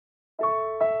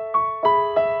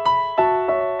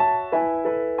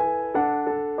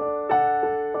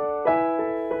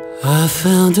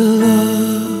found a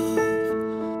love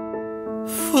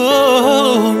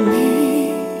for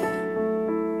me.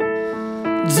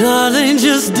 Darling,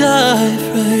 just dive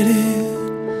right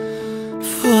in,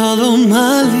 follow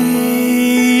my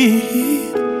lead.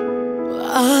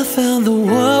 I found the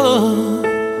one,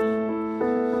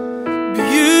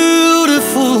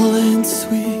 beautiful and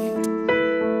sweet.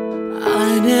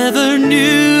 I never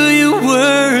knew you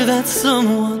were that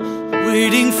someone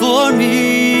waiting for me.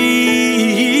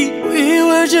 We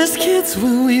were just kids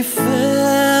when we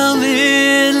fell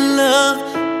in love,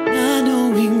 not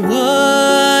knowing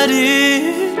what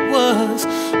it was.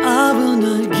 I will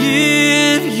not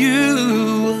give you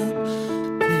up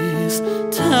this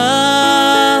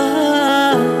time.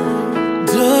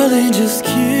 Darling, just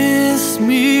kiss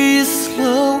me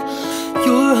slow.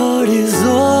 Your heart is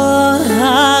all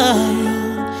I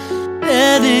own,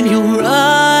 and in your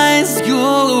eyes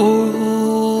you're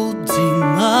holding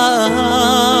mine.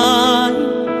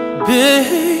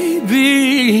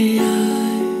 Baby,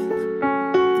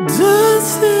 I'm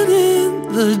dancing in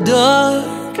the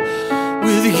dark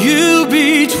with you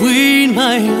between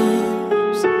my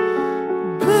arms,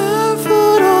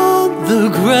 barefoot on the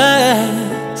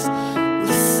grass,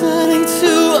 listening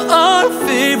to our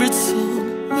favorite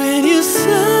song. When you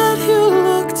said you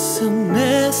looked a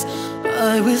mess,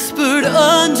 I whispered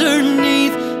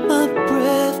underneath my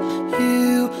breath,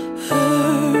 you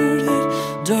heard it.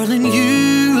 Darling,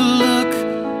 you look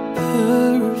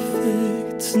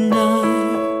perfect tonight.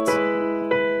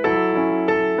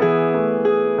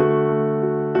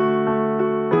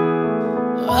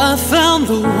 I found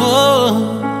the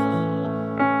one,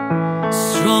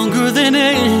 stronger than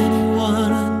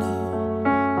anyone I know.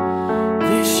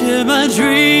 They share my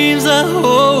dreams. I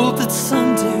hope that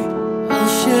someday I'll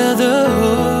share the